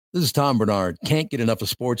This is Tom Bernard. Can't get enough of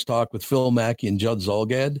sports talk with Phil Mackey and Judd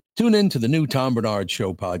Zolgad? Tune in to the new Tom Bernard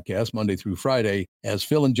Show podcast Monday through Friday as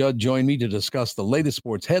Phil and Judd join me to discuss the latest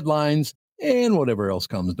sports headlines and whatever else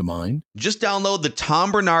comes to mind. Just download the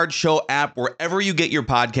Tom Bernard Show app wherever you get your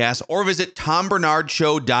podcasts or visit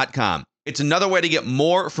tombernardshow.com. It's another way to get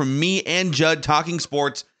more from me and Judd talking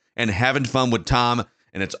sports and having fun with Tom,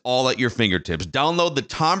 and it's all at your fingertips. Download the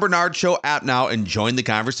Tom Bernard Show app now and join the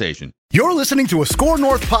conversation. You're listening to a Score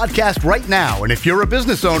North podcast right now, and if you're a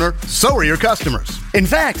business owner, so are your customers. In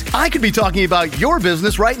fact, I could be talking about your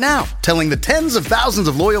business right now, telling the tens of thousands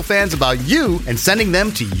of loyal fans about you and sending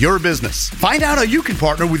them to your business. Find out how you can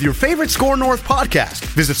partner with your favorite Score North podcast.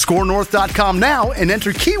 Visit scorenorth.com now and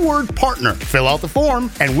enter keyword partner. Fill out the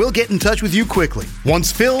form, and we'll get in touch with you quickly.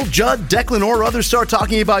 Once Phil, Judd, Declan, or others start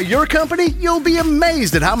talking about your company, you'll be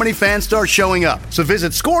amazed at how many fans start showing up. So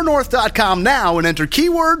visit scorenorth.com now and enter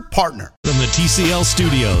keyword partner. From the TCL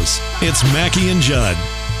studios, it's Mackey and Judd.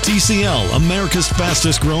 TCL, America's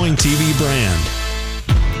fastest growing TV brand.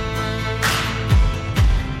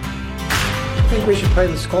 I think we should play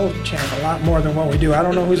the Skull chant a lot more than what we do. I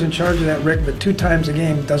don't know who's in charge of that, Rick, but 2 times a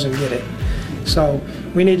game doesn't get it. So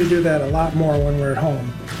we need to do that a lot more when we're at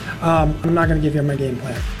home. I'm not going to give you my game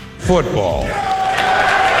plan. Football.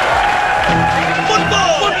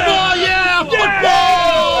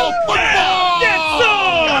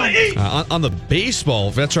 On the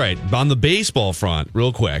baseball, that's right. On the baseball front,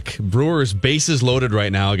 real quick, Brewers bases loaded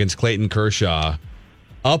right now against Clayton Kershaw,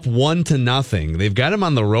 up 1-0. They've got him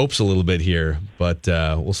on the ropes a little bit here, but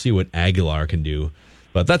we'll see what Aguilar can do.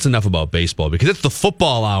 But that's enough about baseball because it's the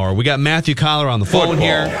football hour. We got Matthew Collar on the phone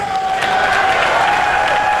here.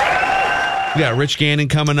 We got Rich Gannon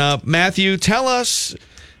coming up. Matthew, tell us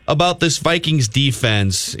about this Vikings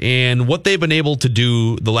defense and what they've been able to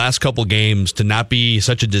do the last couple games to not be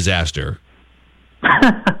such a disaster.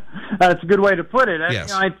 That's a good way to put it.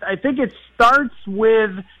 Yes. I think it starts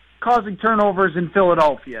with causing turnovers in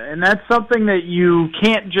Philadelphia, and that's something that you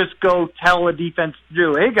can't just go tell a defense to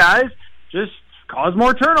do. Hey, guys, just cause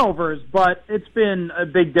more turnovers. But it's been a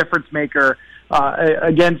big difference maker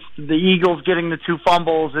against the Eagles getting the 2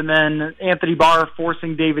 fumbles, and then Anthony Barr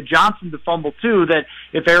forcing David Johnson to fumble too, that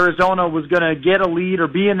if Arizona was going to get a lead or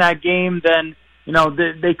be in that game, then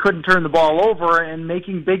they couldn't turn the ball over, and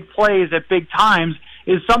making big plays at big times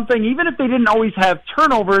is something, even if they didn't always have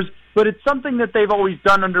turnovers, but it's something that they've always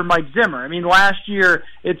done under Mike Zimmer. I mean, last year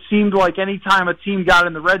it seemed like any time a team got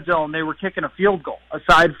in the red zone, they were kicking a field goal,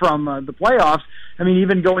 aside from the playoffs. I mean,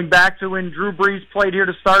 even going back to when Drew Brees played here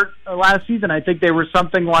to start last season, I think they were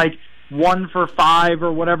something like 1 for 5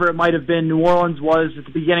 or whatever it might have been. New Orleans was at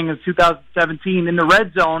the beginning of 2017 in the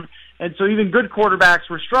red zone. And so even good quarterbacks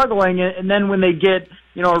were struggling. And then when they get,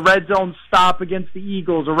 a red zone stop against the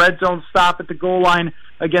Eagles, a red zone stop at the goal line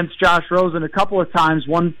against Josh Rosen a couple of times,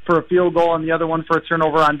 one for a field goal and the other one for a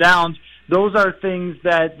turnover on downs, those are things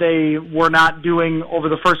that they were not doing over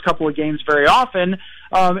the first couple of games very often.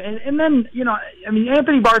 And then,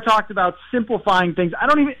 Anthony Barr talked about simplifying things. I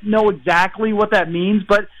don't even know exactly what that means,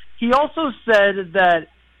 but he also said that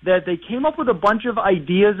they came up with a bunch of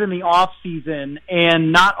ideas in the off season,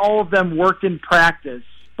 and not all of them worked in practice,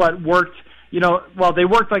 but worked, they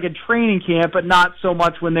worked like in training camp, but not so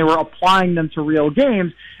much when they were applying them to real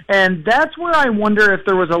games. And that's where I wonder if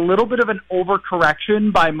there was a little bit of an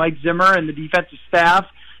overcorrection by Mike Zimmer and the defensive staff,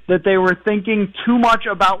 that they were thinking too much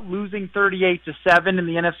about losing 38-7 in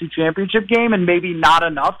the NFC Championship game and maybe not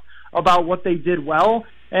enough about what they did well.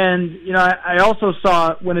 And, I also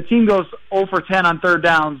saw when a team goes 0 for 10 on third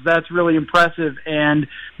downs, that's really impressive. And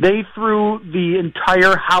they threw the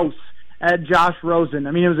entire house at Josh Rosen.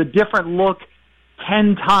 I mean, it was a different look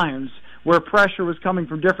 10 times where pressure was coming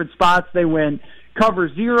from different spots. They went cover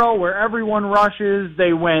 0 where everyone rushes.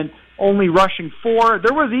 They went only rushing 4.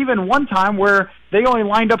 There was even one time where they only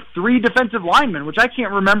lined up 3 defensive linemen, which I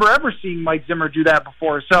can't remember ever seeing Mike Zimmer do that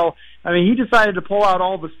before. So, he decided to pull out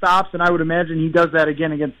all the stops, and I would imagine he does that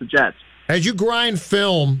again against the Jets. As you grind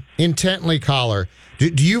film intently, Collar,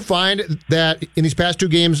 do you find that in these past 2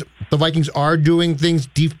 games, the Vikings are doing things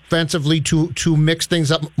defensively to mix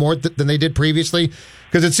things up more than they did previously?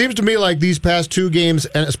 Because it seems to me like these past 2 games,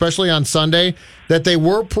 and especially on Sunday, that they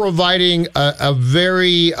were providing a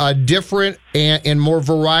very different and more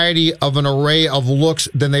variety of an array of looks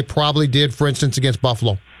than they probably did, for instance, against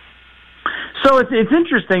Buffalo. So it's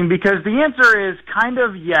interesting because the answer is kind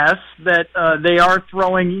of yes, that they are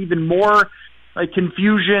throwing even more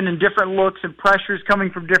confusion and different looks and pressures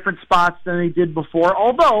coming from different spots than they did before.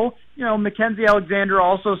 Although, Mackenzie Alexander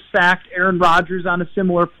also sacked Aaron Rodgers on a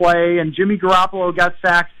similar play, and Jimmy Garoppolo got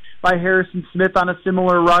sacked by Harrison Smith on a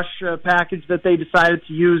similar rush package that they decided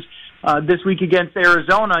to use this week against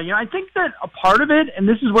Arizona. I think that a part of it, and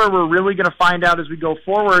this is where we're really going to find out as we go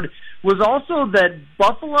forward, was also that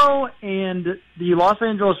Buffalo and the Los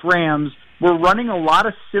Angeles Rams were running a lot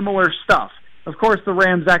of similar stuff. Of course, the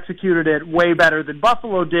Rams executed it way better than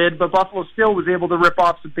Buffalo did, but Buffalo still was able to rip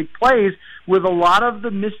off some big plays with a lot of the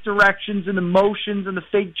misdirections and the motions and the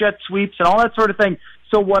fake jet sweeps and all that sort of thing.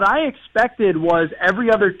 So what I expected was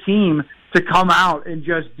every other team to come out and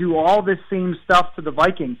just do all this same stuff to the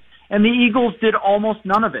Vikings. And the Eagles did almost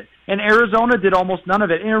none of it. And Arizona did almost none of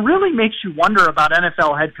it. And it really makes you wonder about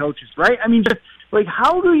NFL head coaches, right? I mean, just like,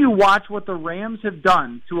 how do you watch what the Rams have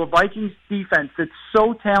done to a Vikings defense that's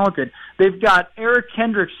so talented? They've got Eric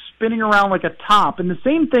Kendricks spinning around like a top. And the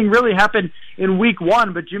same thing really happened in week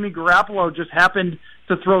 1, but Jimmy Garoppolo just happened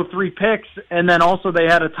to throw 3 picks. And then also they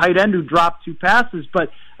had a tight end who dropped 2 passes. But,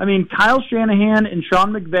 I mean, Kyle Shanahan and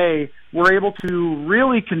Sean McVay were able to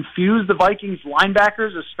really confuse the Vikings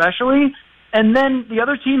linebackers especially, and then the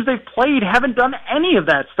other teams they've played haven't done any of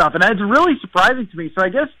that stuff, and that's really surprising to me. So I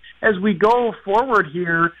guess as we go forward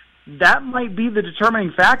here, that might be the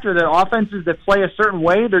determining factor, that offenses that play a certain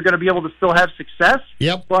way, they're going to be able to still have success.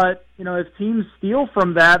 Yep. But, if teams steal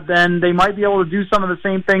from that, then they might be able to do some of the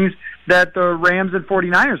same things that the Rams and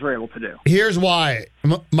 49ers were able to do. Here's why.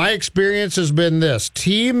 My experience has been this.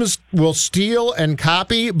 Teams will steal and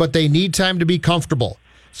copy, but they need time to be comfortable.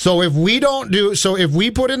 So if we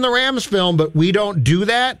put in the Rams film, but we don't do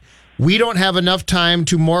that, we don't have enough time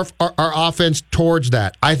to morph our offense towards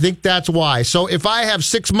that. I think that's why. So if I have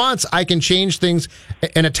 6 months, I can change things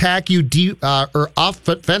and attack you or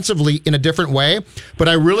offensively in a different way. But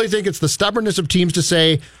I really think it's the stubbornness of teams to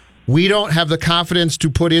say, we don't have the confidence to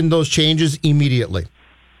put in those changes immediately.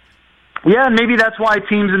 Yeah, and maybe that's why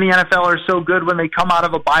teams in the NFL are so good when they come out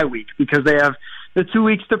of a bye week, because they have the 2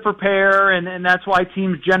 weeks to prepare, and that's why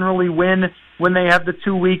teams generally win when they have the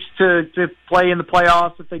 2 weeks to play in the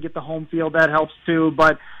playoffs. If they get the home field, that helps too.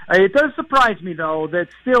 But it does surprise me, though, that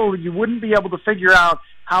still you wouldn't be able to figure out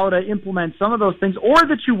how to implement some of those things, or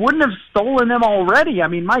that you wouldn't have stolen them already. I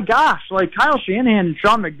mean, my gosh, like Kyle Shanahan and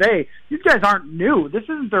Sean McVay, these guys aren't new. This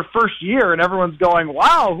isn't their first year, and everyone's going,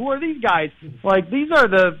 wow, who are these guys? Like, these are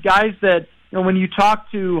the guys that, when you talk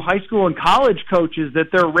to high school and college coaches,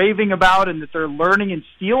 that they're raving about and that they're learning and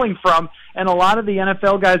stealing from, and a lot of the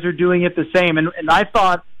NFL guys are doing it the same. And I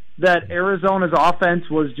thought that Arizona's offense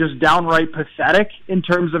was just downright pathetic in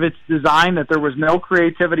terms of its design, that there was no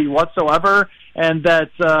creativity whatsoever, and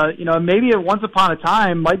that, maybe once upon a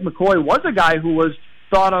time, Mike McCoy was a guy who was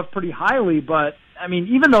thought of pretty highly, but, I mean,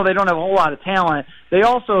 even though they don't have a whole lot of talent, they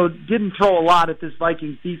also didn't throw a lot at this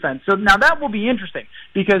Vikings defense. So now that will be interesting,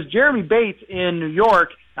 because Jeremy Bates in New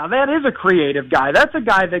York, now that is a creative guy. That's a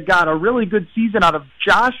guy that got a really good season out of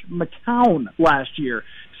Josh McCown last year.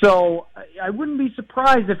 So I wouldn't be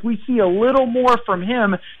surprised if we see a little more from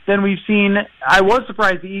him than we've seen. I was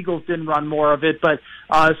surprised the Eagles didn't run more of it, but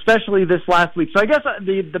especially this last week. So I guess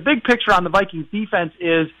the big picture on the Vikings defense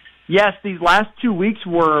is, yes, these last 2 weeks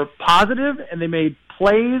were positive and they made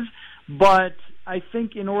plays, but I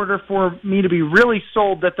think in order for me to be really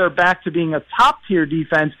sold that they're back to being a top-tier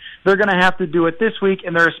defense, they're going to have to do it this week,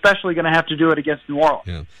 and they're especially going to have to do it against New Orleans.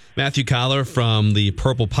 Yeah. Matthew Collar from the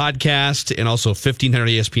Purple Podcast and also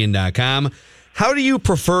 1500ESPN.com. How do you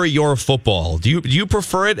prefer your football? Do you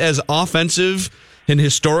prefer it as offensive and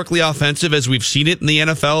historically offensive as we've seen it in the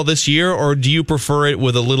NFL this year, or do you prefer it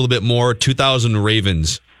with a little bit more 2000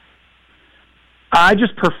 Ravens? I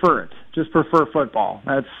just prefer it. Just prefer football.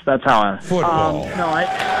 That's how I football.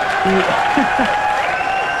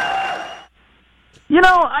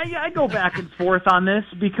 I go back and forth on this,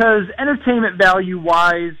 because entertainment value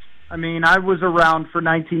wise, I mean, I was around for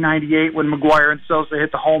 1998 when McGuire and Sosa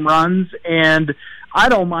hit the home runs, and I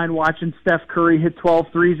don't mind watching Steph Curry hit 12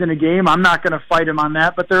 threes in a game. I'm not going to fight him on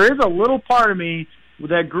that, but there is a little part of me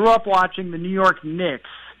that grew up watching the New York Knicks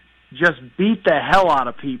just beat the hell out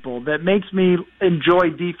of people that makes me enjoy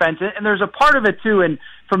defense. And there's a part of it, too, and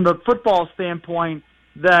from the football standpoint,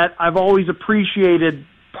 that I've always appreciated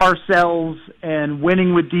Parcells and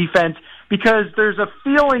winning with defense, because there's a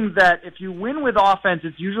feeling that if you win with offense,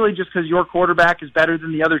 it's usually just because your quarterback is better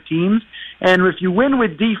than the other teams. And if you win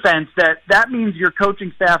with defense, that means your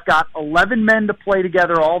coaching staff got 11 men to play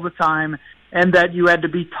together all the time, and that you had to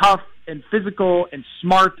be tough and physical and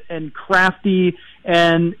smart and crafty.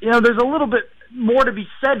 And, there's a little bit more to be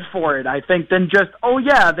said for it, I think, than just, oh,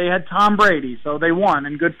 yeah, they had Tom Brady, so they won,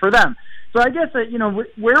 and good for them. So I guess that,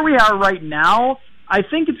 where we are right now, I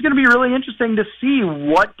think it's going to be really interesting to see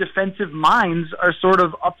what defensive minds are sort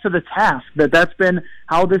of up to the task. That's been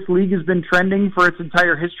how this league has been trending for its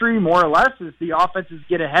entire history, more or less, is the offenses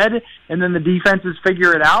get ahead and then the defenses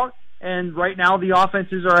figure it out. And right now the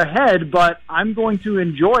offenses are ahead, but I'm going to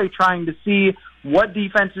enjoy trying to see what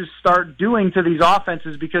defenses start doing to these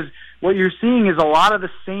offenses, because what you're seeing is a lot of the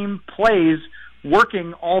same plays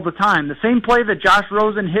working all the time. The same play that Josh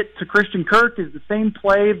Rosen hit to Christian Kirk is the same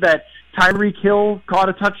play that Tyreek Hill caught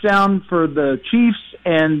a touchdown for the Chiefs,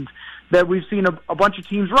 and that we've seen a bunch of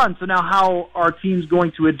teams run. So now how are teams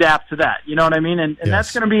going to adapt to that? You know what I mean? And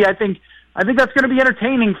that's going to be, I think that's going to be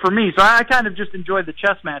entertaining for me. So I kind of just enjoyed the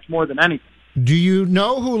chess match more than anything. Do you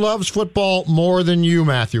know who loves football more than you,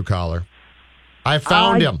 Matthew Collar? I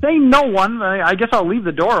found him. I say no one. I guess I'll leave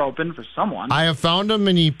the door open for someone. I have found him,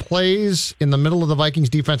 and he plays in the middle of the Vikings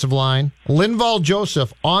defensive line. Linval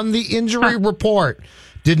Joseph, on the injury report,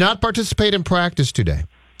 did not participate in practice today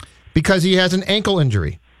because he has an ankle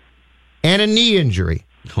injury and a knee injury.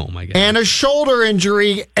 Oh, my God. And a shoulder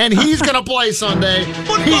injury, and he's going to play Sunday.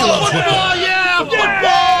 Football! Yeah!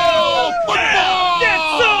 Football!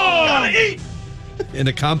 And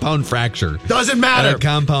a compound fracture. Doesn't matter. And a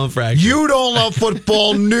compound fracture. You don't love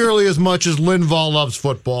football nearly as much as Linval loves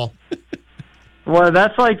football. Well,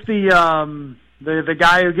 that's like the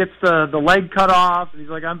guy who gets the leg cut off, and he's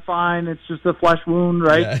like, I'm fine, it's just a flesh wound,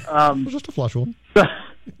 right? Yeah. It's just a flesh wound.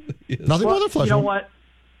 Nothing more than flesh wound. You know what?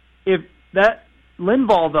 If that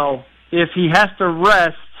Linval, though, if he has to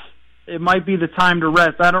rest, it might be the time to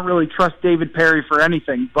rest. I don't really trust David Perry for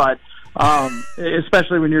anything, but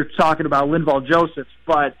especially when you're talking about Linval Joseph.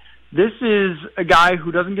 But this is a guy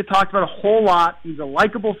who doesn't get talked about a whole lot. He's a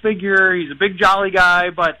likable figure. He's a big, jolly guy.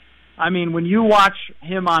 But, I mean, when you watch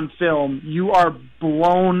him on film, you are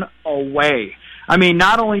blown away. I mean,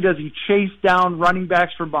 not only does he chase down running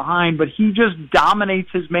backs from behind, but he just dominates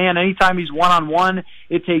his man. Anytime he's one-on-one,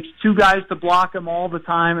 it takes two guys to block him all the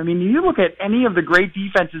time. I mean, you look at any of the great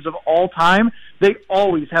defenses of all time, they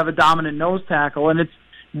always have a dominant nose tackle, and it's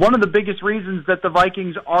one of the biggest reasons that the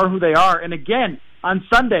Vikings are who they are. And again, on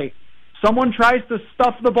Sunday, someone tries to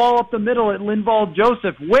stuff the ball up the middle at Linval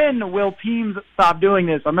Joseph. When will teams stop doing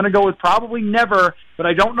this? I'm going to go with probably never, but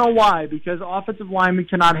I don't know why, because offensive linemen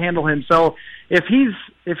cannot handle him. So if he's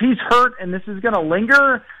hurt and this is going to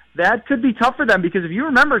linger, that could be tough for them, because if you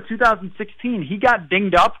remember 2016, he got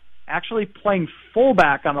dinged up actually playing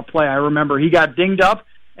fullback on a play. I remember he got dinged up,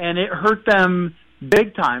 and it hurt them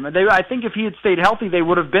big time. I think if he had stayed healthy, they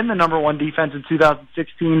would have been the number one defense in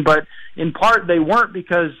 2016, but in part they weren't,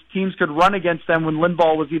 because teams could run against them when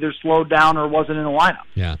Linval was either slowed down or wasn't in the lineup.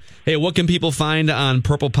 Yeah. Hey, what can people find on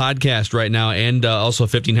Purple Podcast right now, and also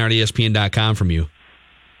 1500ESPN.com from you?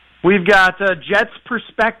 We've got Jets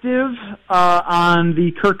perspective on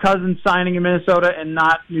the Kirk Cousins signing in Minnesota and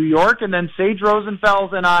not New York, and then Sage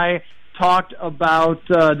Rosenfels and I talked about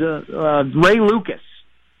Ray Lucas.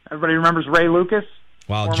 Everybody remembers Ray Lucas?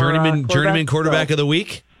 Wow, journeyman quarterback of the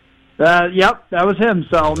week? Yep, that was him,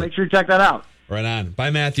 so make sure you check that out. Right on. Bye,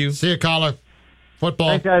 Matthew. See you, Collar. Football.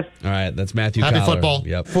 Thanks, guys. All right, that's Matthew Happy Collar. football.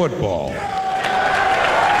 Yep. Football.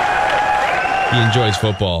 He enjoys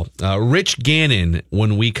football. Rich Gannon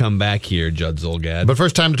when we come back here, Judd Zulgad. But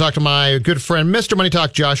first, time to talk to my good friend, Mr. Money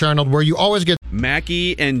Talk, Josh Arnold, where you always get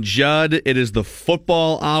Mackie and Judd, it is the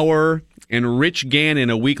football hour. And Rich Gannon,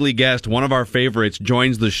 a weekly guest, one of our favorites,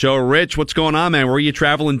 joins the show. Rich, what's going on, man? Where are you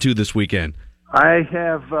traveling to this weekend? I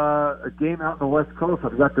have a game out on the West Coast.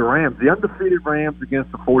 I've got the Rams, the undefeated Rams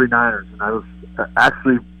against the 49ers. And I was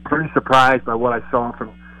actually pretty surprised by what I saw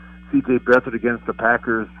from C.J. Beathard against the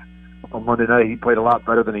Packers on Monday night. He played a lot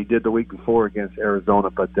better than he did the week before against Arizona.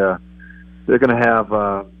 But they're going to have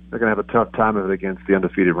a tough time of it against the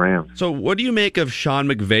undefeated Rams. So what do you make of Sean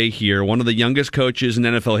McVay here, one of the youngest coaches in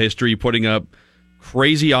NFL history, putting up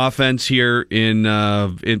crazy offense here in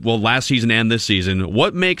last season and this season?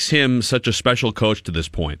 What makes him such a special coach to this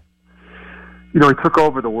point? You know, he took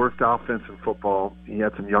over the worst offense in football. He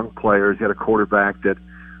had some young players. He had a quarterback that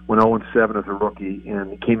went 0-7 as a rookie,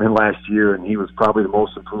 and he came in last year, and he was probably the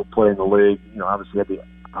most improved player in the league. You know, obviously he had the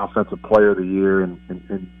offensive player of the year and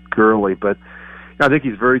Gurley, but I think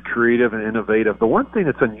he's very creative and innovative. The one thing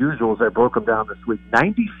that's unusual is I broke them down this week,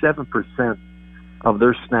 97% of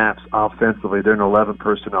their snaps offensively, they're in 11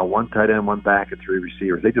 personnel, one tight end, one back, and three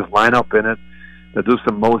receivers. They just line up in it. They do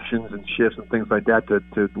some motions and shifts and things like that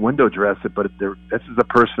to window dress it, but this is the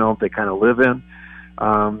personnel they kind of live in.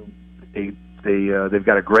 They've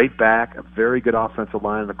got a great back, a very good offensive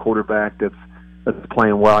line, and a quarterback that's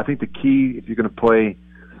playing well. I think the key, if you're going to play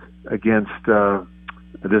against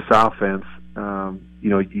this offense,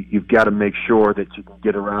 you've got to make sure that you can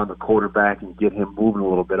get around the quarterback and get him moving a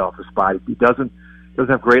little bit off the spot. He doesn't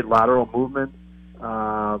have great lateral movement,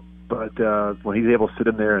 but when he's able to sit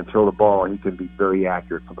in there and throw the ball, he can be very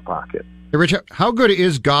accurate from the pocket. Hey, Rich, how good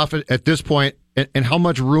is Goff at this point, and how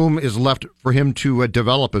much room is left for him to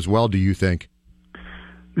develop as well, do you think?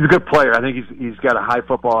 He's a good player. I think he's got a high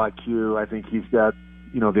football IQ. I think he's got,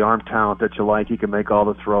 the arm talent that you like. He can make all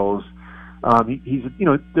the throws.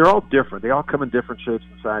 They're all different. They all come in different shapes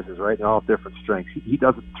and sizes, right? They all have different strengths. He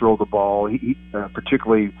doesn't throw the ball,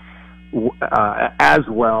 particularly as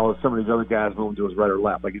well as some of these other guys moving to his right or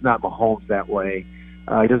left. Like, he's not Mahomes that way.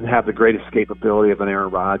 He doesn't have the great escapability of an Aaron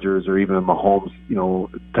Rodgers or even a Mahomes,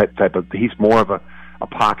 type of. He's more of a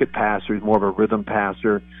pocket passer. He's more of a rhythm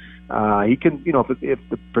passer. He can, if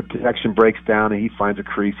the protection breaks down and he finds a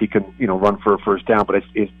crease, he can, run for a first down. But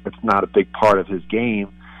it's not a big part of his game.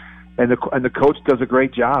 And the coach does a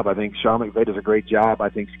great job. I think Sean McVay does a great job. I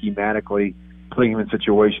think schematically putting him in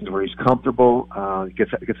situations where he's comfortable. He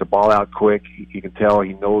gets the ball out quick. You can tell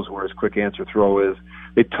he knows where his quick answer throw is.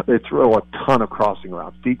 They throw a ton of crossing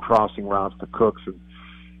routes, deep crossing routes to Cooks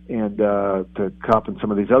and to Kupp and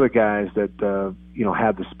some of these other guys that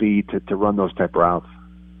have the speed to run those type of routes.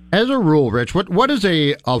 As a rule, Rich, what is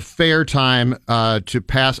a fair time to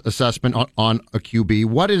pass assessment on a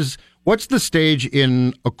QB? What's the stage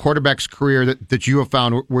in a quarterback's career that you have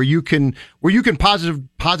found where you can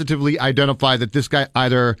positively identify that this guy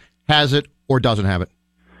either has it or doesn't have it?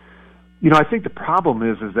 I think the problem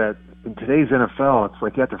is that in today's NFL, it's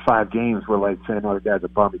like after 5 games, we're like saying, "Oh, the guy's a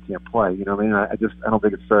bum; he can't play." You know what I mean? I don't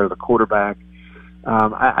think it's fair to the quarterback.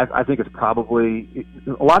 I think it's probably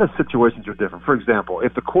a lot of situations are different. For example,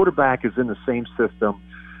 if the quarterback is in the same system,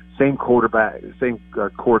 same quarterback, same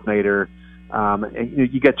coordinator, and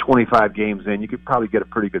you get 25 games in, you could probably get a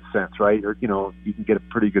pretty good sense, right? Or you can get a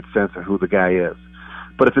pretty good sense of who the guy is.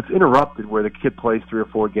 But if it's interrupted, where the kid plays 3 or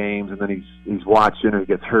 4 games and then he's watching and he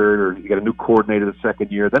gets hurt, or you get a new coordinator the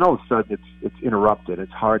second year, then all of a sudden it's interrupted.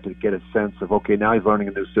 It's hard to get a sense of, okay, now he's learning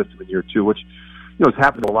a new system in year 2, which it's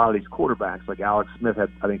happened to a lot of these quarterbacks. Like Alex Smith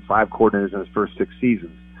had, I think, 5 coordinators in his first 6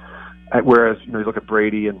 seasons. Whereas you look at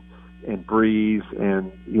Brady and Breeze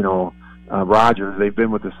and Rodgers, they've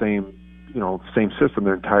been with the same system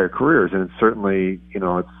their entire careers, and it's certainly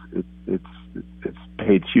it's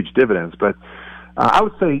paid huge dividends. But I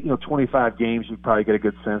would say 25 games you probably get a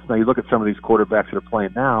good sense. Now you look at some of these quarterbacks that are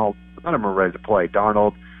playing now, none of them are ready to play.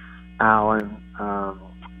 Darnold, Allen,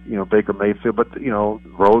 Baker Mayfield, but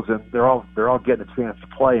Rosen, they're all getting a chance to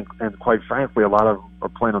play, and quite frankly, a lot of them are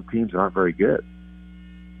playing on teams that aren't very good.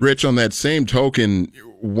 Rich, on that same token,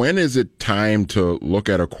 when is it time to look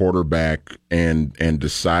at a quarterback and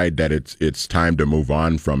decide that it's time to move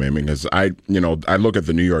on from him? Because I look at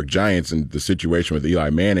the New York Giants and the situation with Eli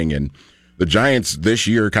Manning, and the Giants this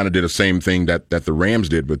year kind of did the same thing that the Rams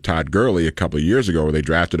did with Todd Gurley a couple of years ago, where they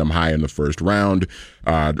drafted him high in the first round,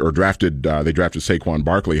 they drafted Saquon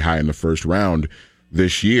Barkley high in the first round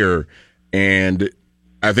this year. And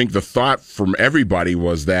I think the thought from everybody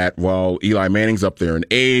was that, well, Eli Manning's up there in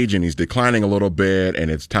age and he's declining a little bit, and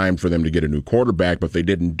it's time for them to get a new quarterback, but they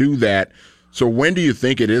didn't do that. So when do you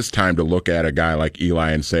think it is time to look at a guy like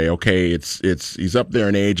Eli and say, okay, he's up there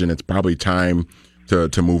in age and it's probably time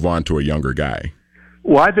to move on to a younger guy?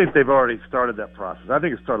 Well, I think they've already started that process. I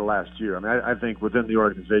think it started last year. I mean, I think within the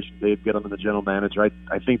organization, Dave Gettleman, the general manager,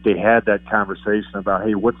 I think they had that conversation about,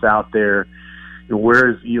 hey, what's out there? Where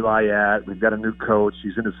is Eli at? We've got a new coach.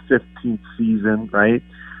 He's in his 15th season, right?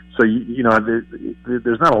 So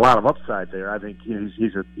there's not a lot of upside there. I think he's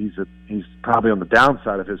probably on the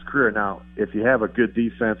downside of his career. Now, if you have a good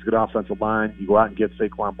defense, good offensive line, you go out and get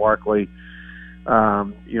Saquon Barkley.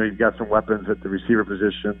 You've got some weapons at the receiver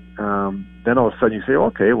position. Then all of a sudden you say,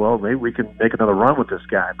 okay, well, maybe we can make another run with this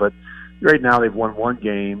guy. But right now they've won 1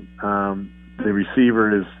 game. The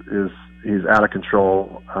receiver he's out of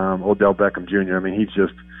control. Odell Beckham Jr. I mean, he's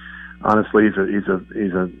just honestly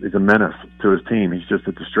he's a menace to his team. He's just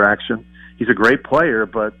a distraction. He's a great player,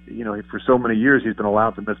 but for so many years he's been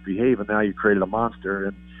allowed to misbehave, and now you created a monster,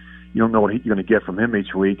 and you don't know what you're going to get from him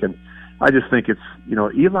each week. And I just think it's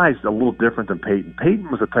Eli's a little different than Peyton.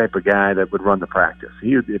 Peyton was the type of guy that would run the practice.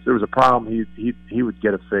 If there was a problem, he would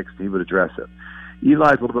get it fixed. He would address it.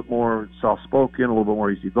 Eli's a little bit more soft-spoken, a little bit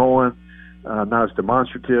more easygoing. Not as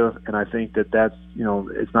demonstrative, and I think that's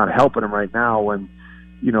it's not helping him right now when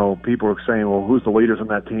people are saying, well, who's the leaders on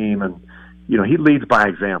that team? And he leads by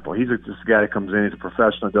example. He's just a guy that comes in, he's a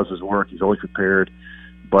professional, does his work, he's always prepared,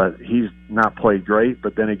 but he's not played great.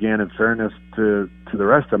 But then again, in fairness to the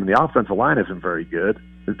rest of them, the offensive line isn't very good,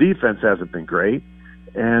 the defense hasn't been great,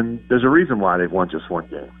 and there's a reason why they've won just 1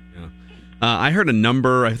 game. I heard a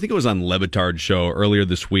number, I think it was on Le Batard's show earlier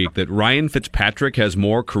this week, that Ryan Fitzpatrick has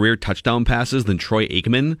more career touchdown passes than Troy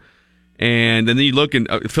Aikman. And then you look, and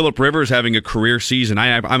Phillip Rivers having a career season.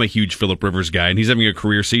 I'm a huge Phillip Rivers guy, and he's having a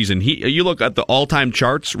career season. You look at the all-time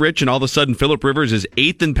charts, Rich, and all of a sudden Phillip Rivers is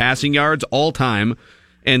 8th in passing yards all-time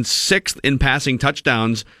and 6th in passing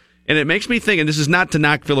touchdowns. And it makes me think, and this is not to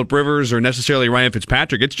knock Phillip Rivers or necessarily Ryan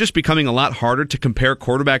Fitzpatrick, it's just becoming a lot harder to compare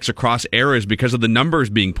quarterbacks across eras because of the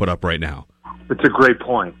numbers being put up right now. It's a great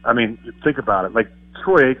point. I mean, think about it. Like,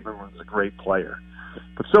 Troy Aikman was a great player,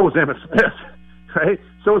 but so was Emmitt Smith, right?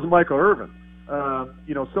 So was Michael Irvin.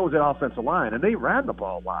 So was that offensive line, and they ran the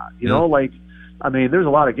ball a lot. You know, like, I mean, there's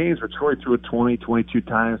a lot of games where Troy threw it 20, 22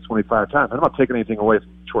 times, 25 times. I'm not taking anything away from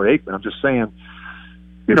Troy Aikman. I'm just saying,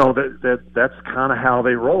 that's kind of how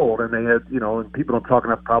they rolled, and they had, and people don't talk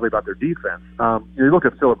enough probably about their defense. You look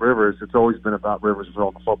at Phillip Rivers; it's always been about Rivers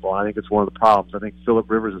throwing the football. I think it's one of the problems. I think Phillip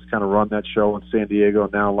Rivers has kind of run that show in San Diego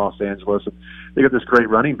and now in Los Angeles, and they got this great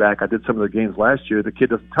running back. I did some of the games last year. The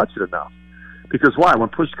kid doesn't touch it enough. Because why? When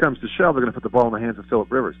push comes to shove, they're going to put the ball in the hands of Phillip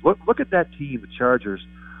Rivers. Look at that team, the Chargers,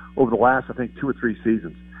 over the last, I think, 2 or 3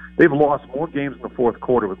 seasons. They've lost more games in the fourth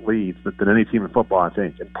quarter with leads than any team in football, I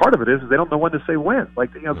think. And part of it is they don't know when to say when.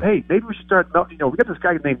 Like, hey, maybe we should start. We got this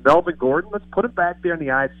guy named Melvin Gordon. Let's put him back there in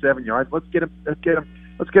the eye at 7 yards. Let's get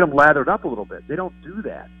him lathered up a little bit. They don't do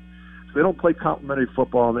that. So they don't play complimentary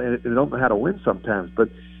football, and they don't know how to win sometimes. But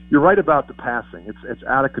you're right about the passing. It's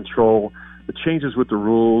out of control. The changes with the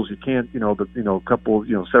rules, you can't,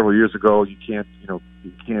 several years ago, you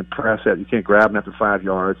can't press it, you can't grab them after 5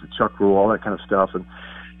 yards, the chuck rule, all that kind of stuff, and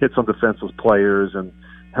hits on defenseless players, and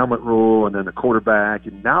helmet rule, and then the quarterback.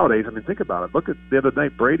 And nowadays, I mean, think about it. Look at the other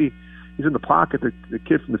night, Brady, he's in the pocket, the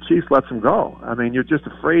kid from the Chiefs lets him go. I mean, you're just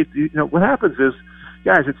afraid. What happens is,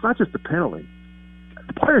 guys, it's not just the penalty.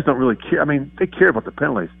 The players don't really care. I mean, they care about the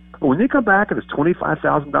penalties. But when they come back and it's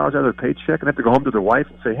 $25,000 out of their paycheck and have to go home to their wife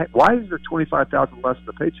and say, hey, why is there $25,000 less in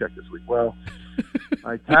the paycheck this week? Well,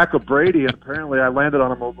 I tackled Brady and apparently I landed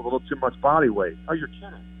on him with a little too much body weight. Oh, you're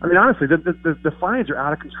kidding. I mean, honestly, the fines are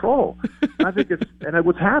out of control. I think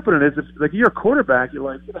what's happening is, if you're a quarterback, you're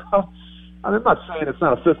like, I'm not saying it's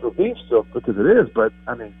not a physical game still, because it is, but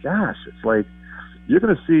I mean, gosh, it's like, you're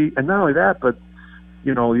going to see, and not only that, but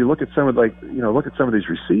you look at some of these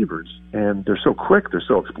receivers, and they're so quick, they're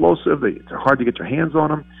so explosive, it's hard to get your hands on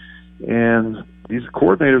them, and these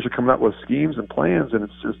coordinators are coming up with schemes and plans, and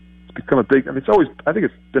it's become a big. I mean, I think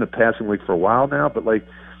it's been a passing league for a while now, but like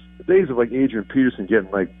the days of like Adrian Peterson getting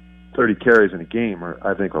like 30 carries in a game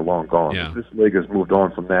I think are long gone. Yeah. This league has moved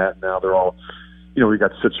on from that. Now they're all, we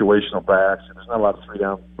got situational backs, and there's not a lot of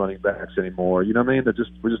 3-down running backs anymore. You know what I mean?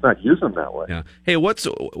 We're just not using them that way. Yeah. Hey,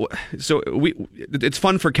 it's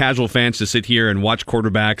fun for casual fans to sit here and watch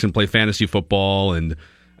quarterbacks and play fantasy football and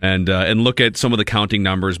look at some of the counting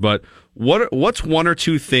numbers. But what's one or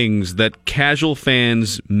two things that casual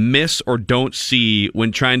fans miss or don't see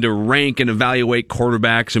when trying to rank and evaluate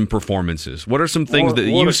quarterbacks and performances? What are some things that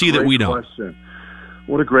you see that we don't?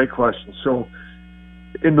 What a great question. So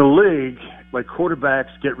in the league, like, quarterbacks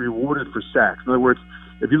get rewarded for sacks. In other words,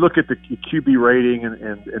 if you look at the QB rating and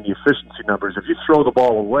the efficiency numbers, if you throw the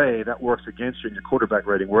ball away, that works against you in your quarterback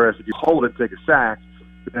rating. Whereas if you hold it and take a sack,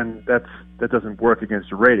 then that doesn't work against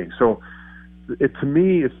your rating. So to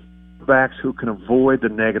me, it's backs who can avoid the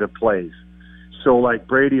negative plays. So, like,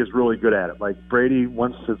 Brady is really good at it. Like, Brady,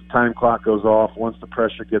 once his time clock goes off, once the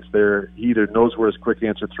pressure gets there, he either knows where his quick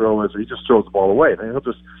answer throw is, or he just throws the ball away. And he'll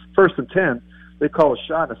just, 1st and 10, they call a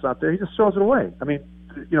shot and it's not there, he just throws it away. I mean,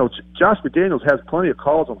 Josh McDaniels has plenty of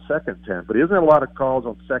calls on 2nd and 10, but he doesn't have a lot of calls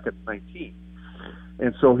on 2nd and 19.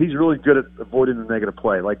 And so he's really good at avoiding the negative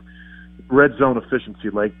play. Like, red zone efficiency,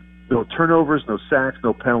 like no turnovers, no sacks,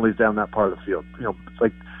 no penalties down that part of the field. It's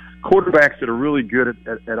like quarterbacks that are really good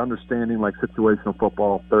at understanding, like, situational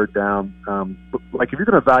football, 3rd down. Like, if you're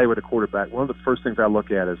going to evaluate a quarterback, one of the first things I look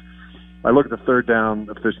at is I look at the 3rd down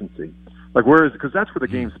efficiency. Like, because that's where the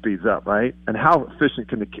game speeds up, right? And how efficient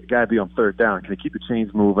can the guy be on 3rd down? Can he keep the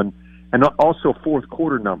chains moving? And also fourth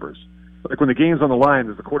quarter numbers. Like, when the game's on the line,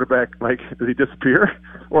 does the quarterback, like, does he disappear?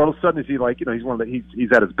 Or all of a sudden is he, like,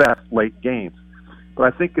 he's at his best late games.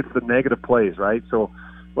 But I think it's the negative plays, right? So,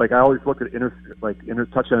 like, I always look at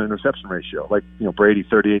touchdown interception ratio. Like, Brady,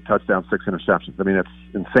 38 touchdowns, 6 interceptions. I mean, that's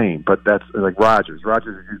insane. But that's like Rodgers.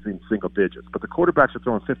 Rodgers is usually in single digits. But the quarterbacks are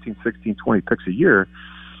throwing 15, 16, 20 picks a year.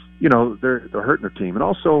 They're hurting their team. And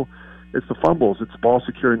also, it's the fumbles. It's ball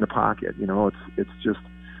security in the pocket.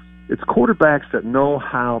 It's quarterbacks that know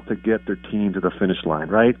how to get their team to the finish line,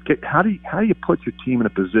 right? How do you put your team in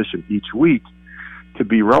a position each week to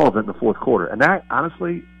be relevant in the fourth quarter? And that,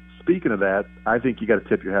 honestly, speaking of that, I think you got to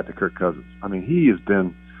tip your hat to Kirk Cousins. I mean, he has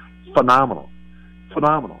been phenomenal.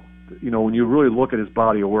 When you really look at his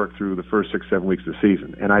body of work through the first 6-7 weeks of the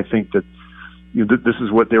season, and I think that this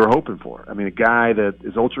is what they were hoping for. I mean, a guy that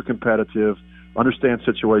is ultra competitive, understands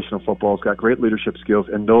situational football, has got great leadership skills,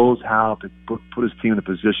 and knows how to put his team in a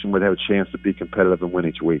position where they have a chance to be competitive and win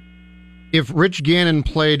each week. If Rich Gannon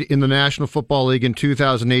played in the National Football League in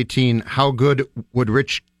 2018, how good would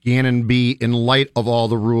Rich Gannon be in light of all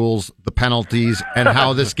the rules, the penalties, and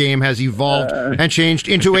how this game has evolved and changed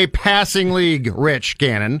into a passing league, Rich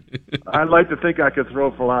Gannon? I'd like to think I could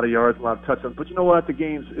throw for a lot of yards, a lot of touchdowns, but you know what? The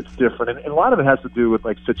game's it's different, and a lot of it has to do with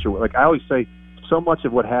like I always say, so much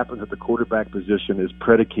of what happens at the quarterback position is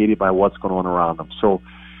predicated by what's going on around them. So,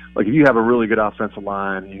 like if you have a really good offensive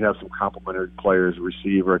line, you have some complementary players, a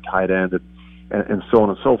receiver, a tight end, and so on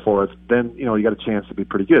and so forth, then you got a chance to be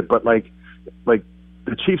pretty good. But like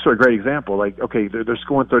the Chiefs are a great example. Like, okay, they're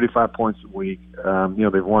scoring 35 points a week.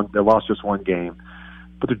 They lost just one game,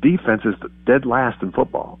 but their defense is dead last in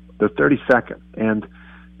football. They're 32nd, and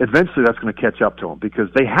eventually that's going to catch up to them because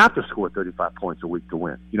they have to score 35 points a week to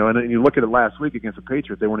win. And you look at it last week against the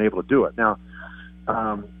Patriots, they weren't able to do it. Now,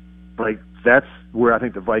 that's where I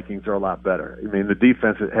think the Vikings are a lot better. I mean, the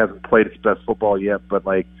defense hasn't played its best football yet, but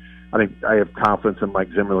I think I have confidence in Mike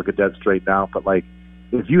Zimmer to get that straightened out. But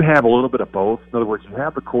if you have a little bit of both, in other words, you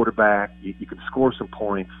have the quarterback, you can score some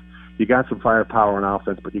points, you got some firepower on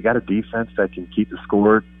offense, but you got a defense that can keep the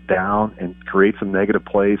score down and create some negative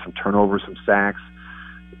plays, some turnovers, some sacks,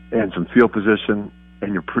 and some field position,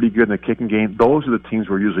 and you're pretty good in the kicking game. Those are the teams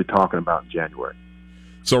we're usually talking about in January.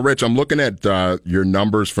 So, Rich, I'm looking at your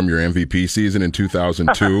numbers from your MVP season in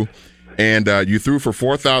 2002, and you threw for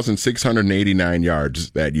 4,689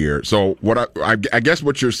 yards that year. So, what I guess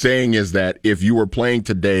what you're saying is that if you were playing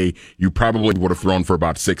today, you probably would have thrown for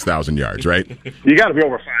about 6,000 yards, right? You got to be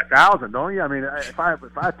over 5,000, don't you? I mean,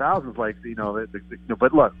 5,000 is like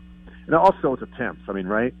but look, and also it's attempts. I mean,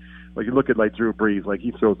 right? Like you look at Drew Brees,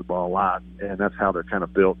 he throws the ball a lot, and that's how they're kind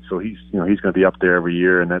of built. So he's going to be up there every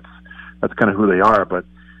year, and that's kind of who they are. But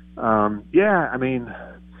I mean,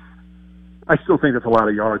 I still think that's a lot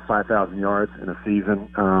of yards, 5,000 yards in a season.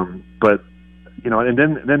 But and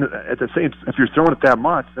then at the same, if you're throwing it that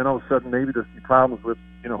much, then all of a sudden maybe there's some problems with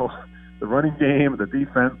the running game, the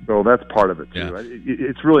defense. So that's part of it too. Yeah.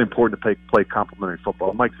 It's really important to play complementary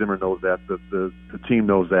football. Mike Zimmer knows that. The team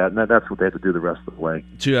knows that, and that's what they have to do the rest of the way.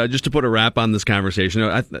 Just to put a wrap on this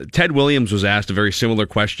conversation, Ted Williams was asked a very similar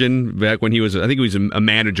question back when he was, I think he was a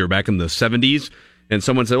manager back in the 70s, and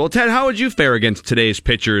someone said, "Well, Ted, how would you fare against today's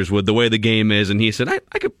pitchers with the way the game is?" And he said, "I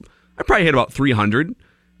probably hit about 300."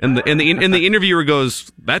 And the interviewer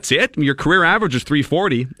goes, "That's it? Your career average is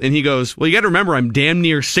 340." And he goes, "Well, you got to remember, I'm damn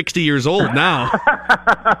near 60 years old now."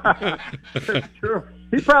 That's true.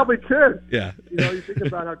 He probably could. Yeah. You think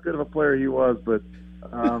about how good of a player he was, but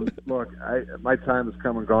look, my time has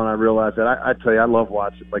come and gone. I realize that. I tell you, I love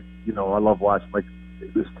watching. I love watching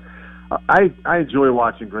this. I enjoy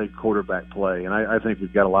watching great quarterback play, and I think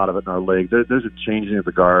we've got a lot of it in our league. There's a changing of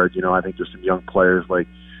the guard. I think there's some young players like.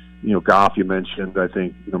 Goff, you mentioned. I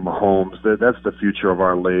think Mahomes. That's the future of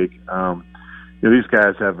our league. These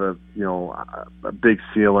guys have a big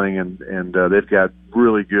ceiling, and they've got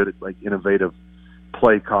really good innovative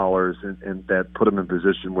play callers, and that put them in a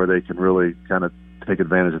position where they can really kind of take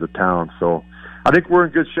advantage of the talent. So I think we're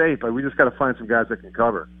in good shape. We just got to find some guys that can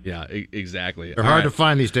cover. Yeah, exactly. They're hard to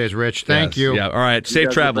find these days, Rich. Thank you. Yeah. All right.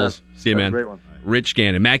 Safe travels. See you, man. Great one. Rich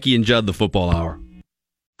Gannon, Mackey and Judd, the Football Hour.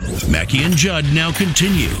 Mackey and Judd now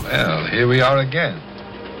continue. Well, here we are again.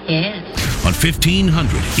 Yes. On 1500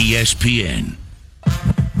 ESPN.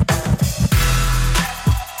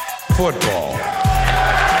 Football.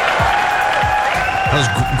 That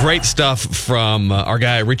was great stuff from our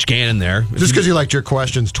guy, Rich Gannon there. Just because you liked your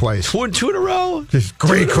questions twice. Two in a row.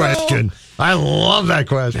 Great question. I love that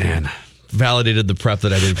question. Man, validated the prep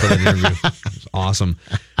that I did for that interview. It was awesome.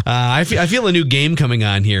 I feel a new game coming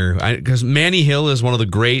on here because Manny Hill is one of the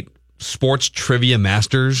great sports trivia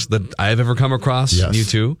masters that I've ever come across. Yes. You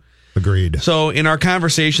too? Agreed. So in our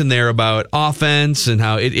conversation there about offense and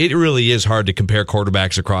how it really is hard to compare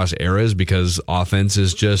quarterbacks across eras because offense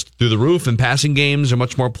is just through the roof and passing games are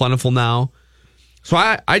much more plentiful now. So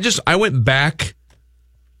I went back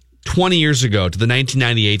 20 years ago to the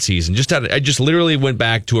 1998 season. I just literally went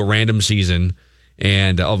back to a random season.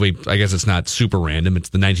 And I guess it's not super random. It's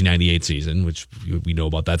the 1998 season, which we know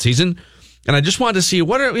about that season. And I just wanted to see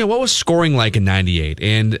what was scoring like in 98.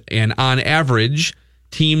 And on average,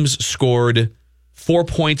 teams scored 4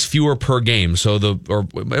 points fewer per game. So it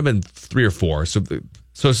might have been 3 or 4. So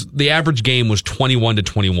So the average game was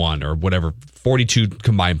 21-21 or whatever, 42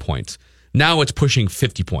 combined points. Now it's pushing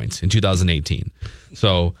 50 points in 2018.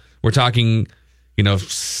 So we're talking,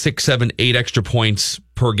 6, 7, 8 extra points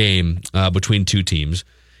per game between two teams.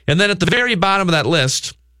 And then at the very bottom of that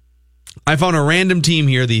list, I found a random team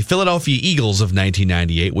here, the Philadelphia Eagles of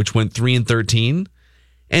 1998, which went 3-13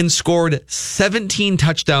 and scored 17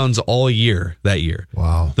 touchdowns all year that year.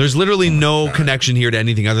 Wow. There's literally no connection here to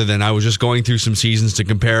anything other than I was just going through some seasons to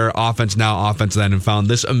compare offense now, offense then, and found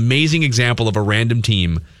this amazing example of a random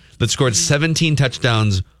team that scored 17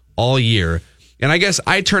 touchdowns all year. And I guess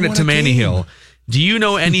I turn it to Manny Hill. Do you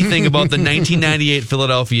know anything about the 1998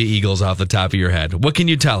 Philadelphia Eagles off the top of your head? What can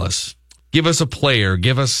you tell us? Give us a player.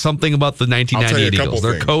 Give us something about the 1998 Eagles.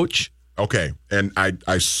 Their coach. Okay, and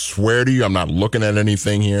I swear to you, I'm not looking at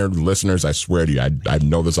anything here. Listeners, I swear to you, I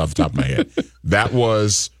know this off the top of my head. That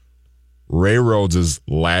was Ray Rhodes'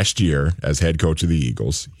 last year as head coach of the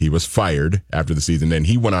Eagles. He was fired after the season. Then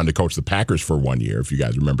he went on to coach the Packers for 1 year, if you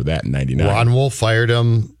guys remember that, in 99. Ron Wolf fired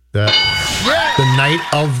him the night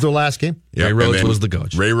of the last game. Yep. Ray Rhodes was the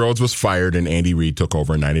coach. Ray Rhodes was fired, and Andy Reid took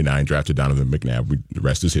over in 99, drafted Donovan McNabb. The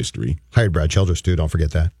rest is history. Hired Brad Childress, too. Don't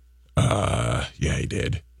forget that. Yeah, he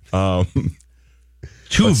did.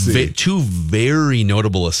 Two very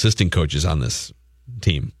notable assistant coaches on this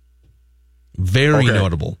team. Very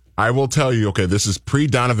notable. I will tell you, this is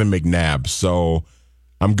pre-Donovan McNabb, so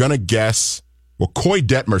I'm going to guess, Coy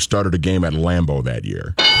Detmer started a game at Lambeau that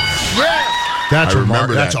year. That's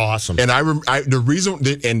remarkable. That's awesome. And the reason,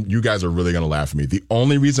 and you guys are really going to laugh at me, the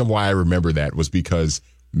only reason why I remember that was because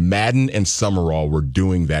Madden and Summerall were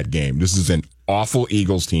doing that game. This is an awful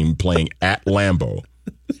Eagles team playing at Lambeau.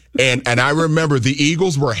 And I remember the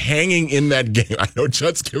Eagles were hanging in that game. I know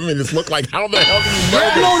Judd's giving me this look like, how the hell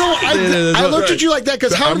do you know this? I looked at you like that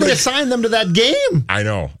because how did they assign them to that game? I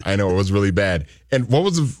know. It was really bad. And what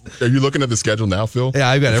was are you looking at the schedule now, Phil? Yeah,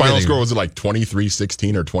 I've got everything. Final score, was it like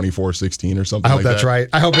 23-16 or 24-16 or something like that? I hope that's right.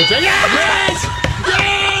 I hope it's right.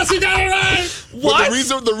 Yes, he got it right. What?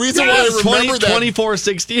 But the reason why I remember that.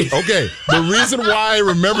 24-16. Okay. The reason why I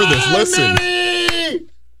remember this, listen.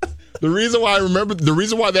 The reason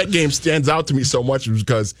why that game stands out to me so much is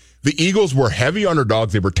because the Eagles were heavy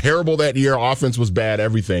underdogs. They were terrible that year. Offense was bad,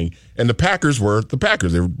 everything. And the Packers were the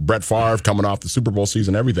Packers. They were Brett Favre coming off the Super Bowl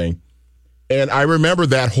season, everything. And I remember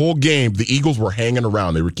that whole game, the Eagles were hanging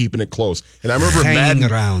around. They were keeping it close. And I remember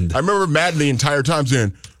Madden the entire time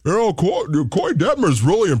saying, Coy Detmer's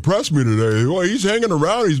really impressed me today. Well, he's hanging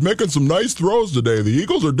around. He's making some nice throws today. The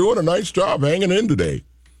Eagles are doing a nice job hanging in today.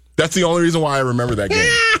 That's the only reason why I remember that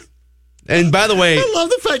game. And by the way, I love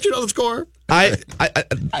the fact you know the score. I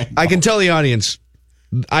can tell the audience,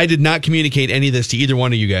 I did not communicate any of this to either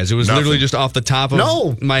one of you guys. It was literally just off the top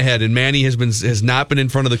of my head. And Manny has not been in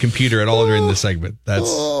front of the computer at all during this segment.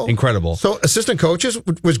 That's incredible. So assistant coaches,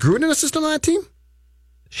 was Gruden an assistant on that team?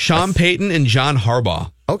 Sean Payton and John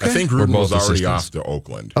Harbaugh. Okay. I think Gruden was already off to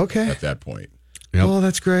Oakland at that point. Yep. Oh,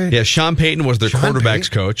 that's great. Yeah, Sean Payton was their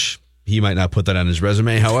quarterbacks coach. He might not put that on his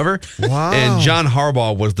resume, however. Wow. And John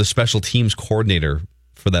Harbaugh was the special teams coordinator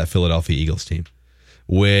for that Philadelphia Eagles team,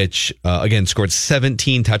 which, again, scored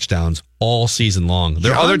 17 touchdowns all season long.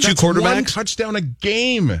 Their other two quarterbacks. One touchdown a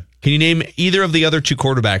game. Can you name either of the other two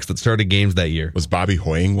quarterbacks that started games that year? Was Bobby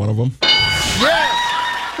Hoying one of them?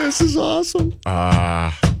 Yeah! This is awesome.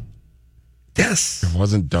 Yes. It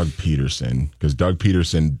wasn't Doug Peterson, because Doug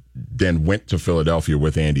Peterson then went to Philadelphia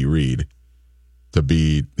with Andy Reid.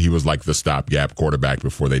 He was like the stopgap quarterback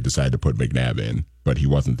before they decided to put McNabb in, but he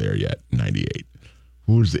wasn't there yet in 98.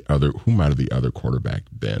 Who might have the other quarterback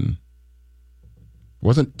then? It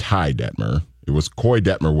wasn't Ty Detmer. It was Coy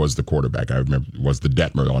Detmer was the quarterback. I remember was the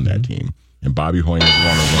Detmer on that team. And Bobby Hoying was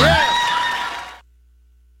one of them.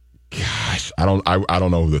 Gosh, I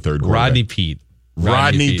don't know who the third quarterback. Rodney Peete.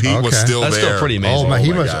 Rodney Peete was still That's there. still pretty amazing.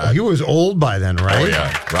 He was old by then, right? Oh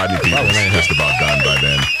yeah, Rodney Peete was just about done by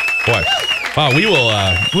then. Boy. Wow, we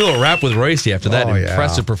will wrap with Royce after that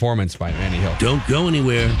impressive performance by Manny Hill. Don't go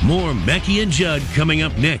anywhere. More Mackey and Judd coming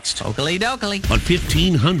up next. Oakley dokley. On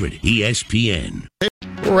 1500 ESPN.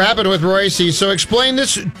 We're wrapping with Royce. So explain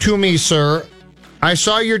this to me, sir. I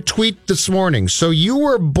saw your tweet this morning. So you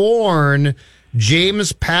were born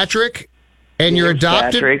James Patrick, and you're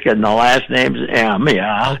adopted. Patrick, and the last name's M.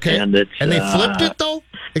 Yeah. Okay. And they flipped it though.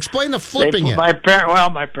 Explain the flipping it. My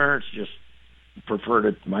parents just preferred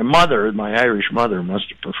it. My Irish mother, must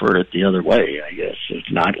have preferred it the other way. I guess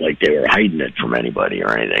it's not like they were hiding it from anybody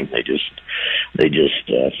or anything. They just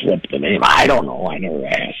flipped the name. I don't know. I never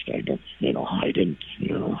asked. I didn't. It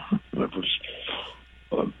was.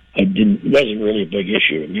 I wasn't really a big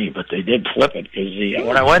issue to me, but they did flip it because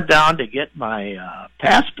when I went down to get my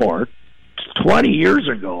passport 20 years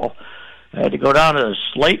ago, I had to go down to the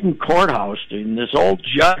Slayton courthouse, and this old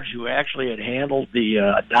judge who actually had handled the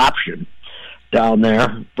adoption down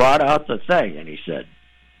there brought out the thing, and he said,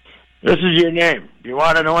 "This is your name. Do you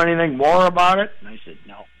want to know anything more about it?" And I said,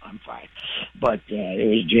 "No, I'm fine." But it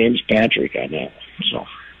was James Patrick on that, so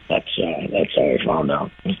that's how I found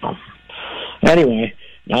out. So, anyway,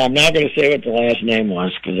 now I'm not going to say what the last name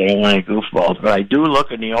was because I don't want any goofballs, but I do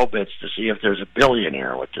look in the obits to see if there's a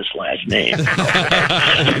billionaire with this last name.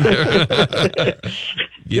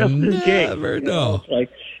 You never know.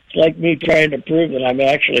 It's like me trying to prove that I'm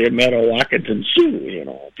actually a Metawakanton Sioux,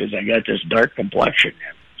 because I got this dark complexion.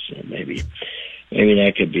 So maybe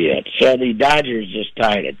that could be it. So the Dodgers just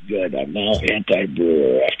tied it good. I'm now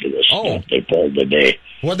anti-Brewer after the stuff they pulled today.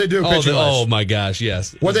 What'd they do? Oh my gosh,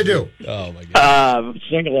 yes. What'd they do? Oh my gosh.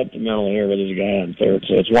 Single up the middle here with his guy on third,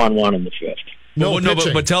 so it's 1-1 in the fifth.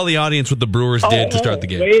 But tell the audience what the Brewers did to start the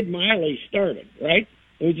game. Wade Miley started, right?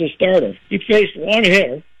 He was a starter. He faced one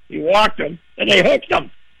hitter. He walked him, and they hooked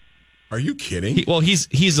him. Are you kidding?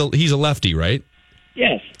 He's a lefty, right?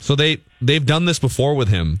 Yes. So they've done this before with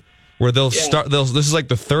him, where they'll start. This is like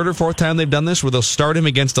the third or fourth time they've done this, where they'll start him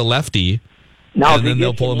against a lefty, and then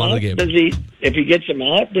they'll pull him out of the game. If he gets him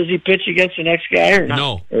out, does he pitch against the next guy or not?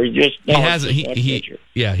 No, or just he hasn't.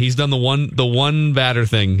 He's done the one batter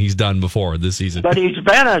thing he's done before this season. But he's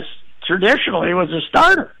been traditionally he was a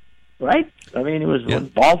starter, right? I mean, he was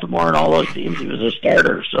with Baltimore and all those teams. He was a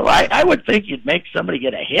starter, so I would think you'd make somebody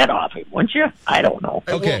get a hit off him, wouldn't you? I don't know.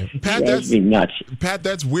 Okay, well, Pat, that's nuts. Pat,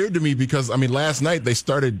 that's weird to me because last night they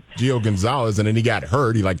started Gio Gonzalez and then he got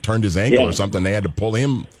hurt. He turned his ankle or something. They had to pull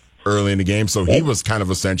him early in the game, so he was kind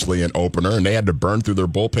of essentially an opener, and they had to burn through their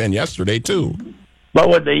bullpen yesterday too. But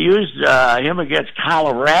when they used him against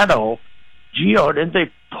Colorado, Gio, didn't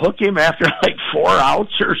they hook him after 4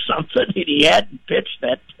 outs or something? And he hadn't pitched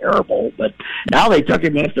that terrible, but now they took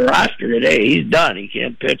him off the roster today. He's done. He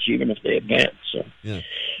can't pitch even if they advance. So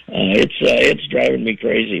it's driving me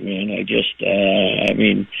crazy, man.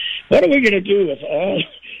 What are we going to do with all?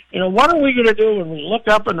 What are we going to do when we look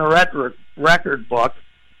up in the record book?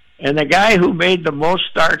 And the guy who made the most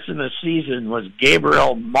starts in the season was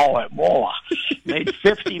Gabriel Mola. Made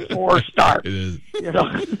 54 starts. Made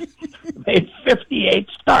 58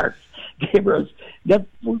 starts.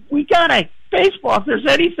 We got a baseball. If there's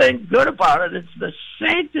anything good about it, it's the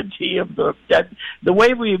sanctity of the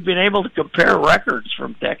way we've been able to compare records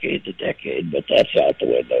from decade to decade. But that's out the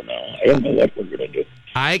window now. I don't know what we're going to do.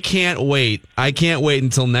 I can't wait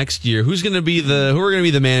until next year. Who are going to be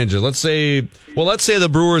the manager? Let's say the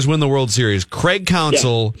Brewers win the World Series. Craig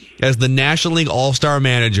Counsell as the National League All-Star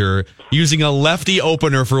manager, using a lefty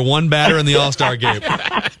opener for one batter in the All-Star game.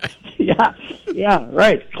 Yeah,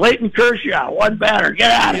 right. Clayton Kershaw, one batter.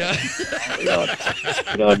 Get out of here. We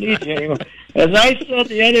don't need you anymore. As I said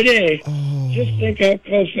the other day, just think how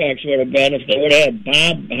Koufax would have been if they would have had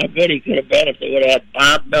Bob, how good he could have been if they would have had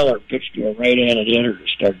Bob Miller pitch to a right-handed hitter to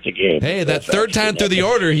start the game. Hey, that third time through the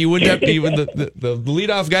order, he wouldn't have even the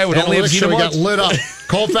leadoff guy would only have seen him once. Got lit up.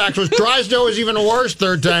 Koufax was Drysdale was even worse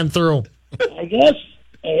third time through. I guess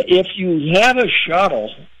if you have a shuttle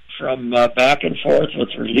from back and forth with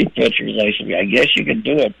relief pitchers, I guess you can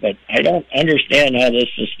do it, but I don't understand how this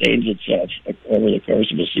sustains itself over the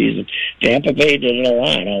course of a season. Tampa Bay did it a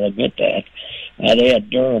lot, I'll admit that. They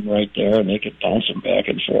had Durham right there, and they could bounce them back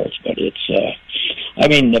and forth, but it's, the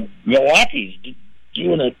Milwaukee's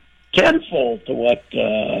doing a tenfold to what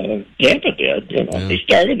Tampa did. They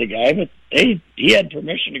started the guy, but he had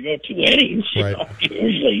permission to go 2 innings,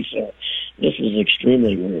 usually, so this is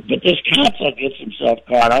extremely weird. But this Counsell gets himself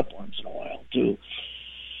caught up once in a while too.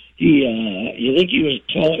 You think he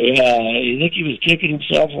was kicking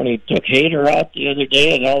himself when he took Hader out the other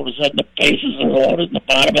day, and all of a sudden the bases are loaded in the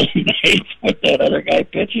bottom of the ninth with that other guy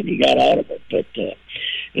pitching. He got out of it, but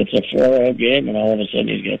it's a 4-0 game, and all of a sudden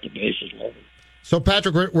he's got the bases loaded. So,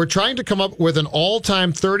 Patrick, we're trying to come up with an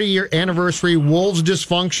all-time 30-year anniversary Wolves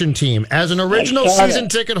dysfunction team. As an original season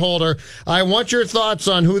ticket holder, I want your thoughts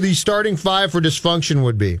on who the starting 5 for dysfunction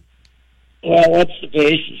would be. Well, what's the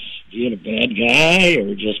basis? Being a bad guy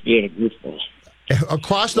or just being a goofball?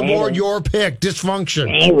 Across the board, your pick, dysfunction.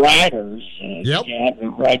 Well, Ryder's yep.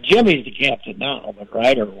 Jimmy's the captain now, but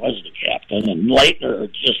Ryder was the captain. And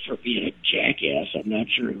Leitner, just for being a jackass, I'm not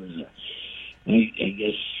sure he was I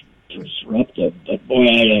guess disruptive, but boy,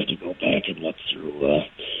 I'd have to go back and look through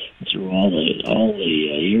all the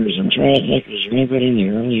years. I'm trying to think, was there anybody in the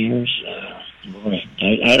early years? Boy,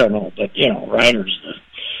 I don't know, but Ryder's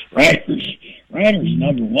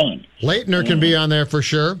number one. Leitner can be on there for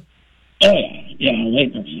sure. Oh, yeah,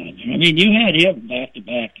 Leitner was on there. I mean, you had him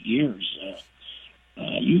back-to-back years.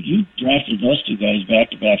 You drafted those two guys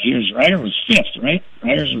back-to-back years. Ryder was fifth, right?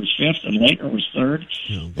 Ryder was fifth, and Leitner was third.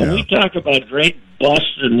 Yeah. When we talk about great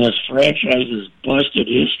busts in this franchise's busted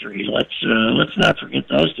history, let's not forget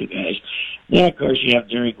those two guys. Then, of course, you have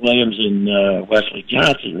Derek Williams and Wesley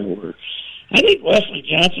Johnson, who were. I think Wesley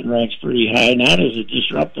Johnson ranks pretty high, not as a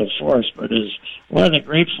disruptive force, but as one of the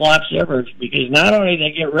great flops ever, because not only did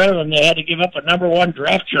they get rid of him, they had to give up a number one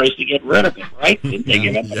draft choice to get rid of him, right? Didn't they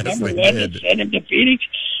give up a number one and send him to Phoenix?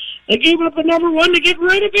 They gave up a number one to get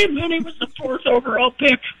rid of him, and he was the fourth overall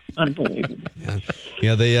pick. Unbelievable.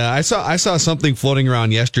 Yeah. I saw something floating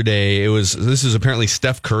around yesterday. This is apparently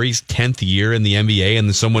Steph Curry's 10th year in the NBA,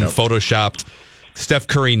 and someone photoshopped Steph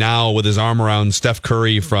Curry now with his arm around Steph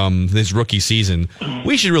Curry from his rookie season.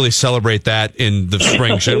 We should really celebrate that in the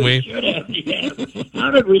spring, shouldn't we? Should have, yeah.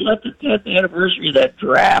 How did we let the 10th anniversary of that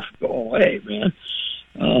draft go away, man?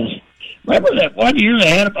 Remember that one year they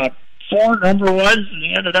had about 4 number ones, and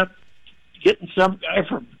they ended up getting some guy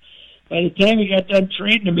from. By the time he got done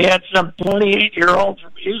trading him, he had some 28-year-old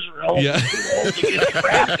from Israel too old to get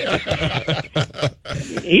drafted.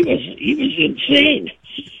 He was insane.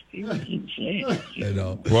 He was insane. I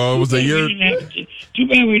know. Well, it was a year. Too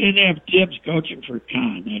bad we didn't have Tibbs coaching for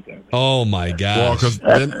Kahn. Oh my God!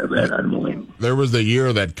 Well, there was the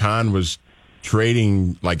year that Kahn was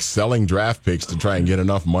trading, like selling draft picks to try and get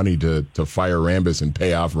enough money to fire Rambis and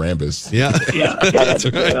pay off Rambis. Yeah, that's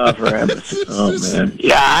right. Pay off Rambis. Oh man,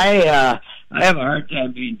 yeah. I have a hard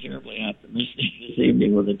time being terribly optimistic this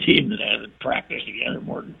evening with a team that hasn't practiced together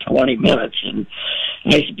more than 20 minutes. And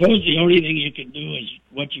I suppose the only thing you can do is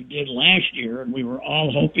what you did last year, and we were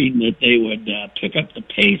all hoping that they would pick up the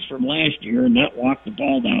pace from last year and not walk the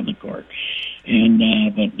ball down the court. And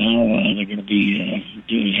but now they're going to be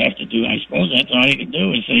have to do. I suppose that's all you can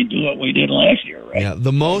do is say do what we did last year, right? Yeah.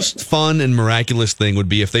 The most fun and miraculous thing would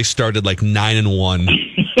be if they started like 9-1,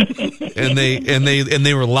 and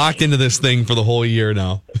they were locked into this thing for the whole year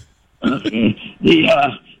now.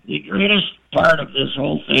 The greatest part of this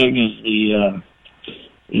whole thing is the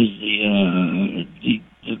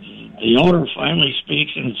owner finally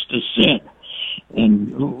speaks, and it's to Sid.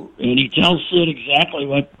 And he tells Sid exactly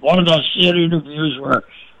what one of those Sid interviews where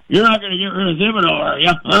you're not going to get rid of Thibodeau, are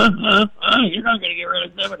you? You're not going to get rid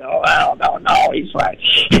of Thibodeau. Well, no, he's right.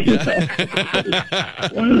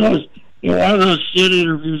 one of those Sid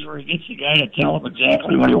interviews where he gets the guy to tell him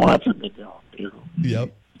exactly what he wants him to tell him.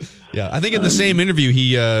 Yep. Yeah, I think in the same interview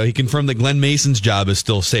he confirmed that Glenn Mason's job is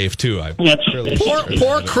still safe too.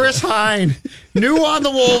 Poor Chris Hine, new on the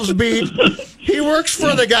Wolves beat. He works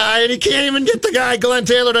for the guy, and he can't even get the guy Glenn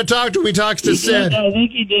Taylor to talk to. He talks to Sid. I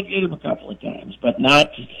think he did get him a couple of times, but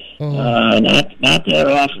not that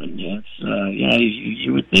often. You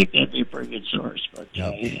would think that'd be a pretty good source, but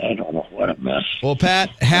I don't know. What a mess. Well, Pat,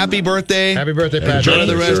 happy birthday! Happy birthday, Pat! Enjoy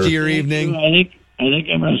the rest of your evening. I think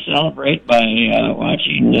I'm going to celebrate by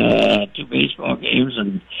watching 2 baseball games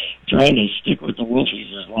and trying to stick with the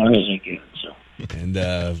Wolfies as long as I can. So. And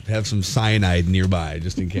have some cyanide nearby,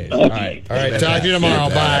 just in case. Okay. All right. Talk to you tomorrow.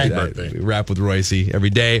 Bye. We wrap with Royce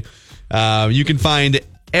every day. You can find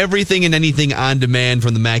everything and anything on demand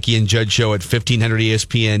from the Mackey and Judd Show at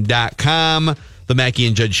 1500ESPN.com, the Mackey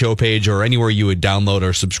and Judd Show page, or anywhere you would download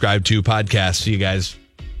or subscribe to podcasts. See you guys.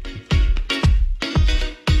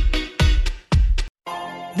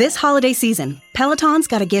 This holiday season, Peloton's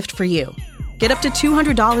got a gift for you. Get up to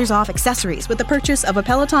 $200 off accessories with the purchase of a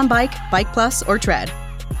Peloton bike, Bike Plus, or Tread.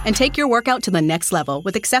 And take your workout to the next level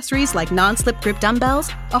with accessories like non-slip grip dumbbells,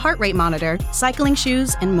 a heart rate monitor, cycling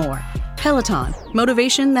shoes, and more. Peloton,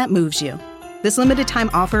 motivation that moves you. This limited time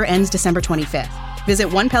offer ends December 25th. Visit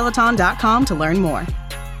onepeloton.com to learn more.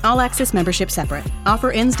 All access membership separate.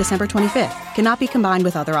 Offer ends December 25th. Cannot be combined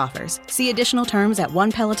with other offers. See additional terms at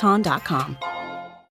onepeloton.com.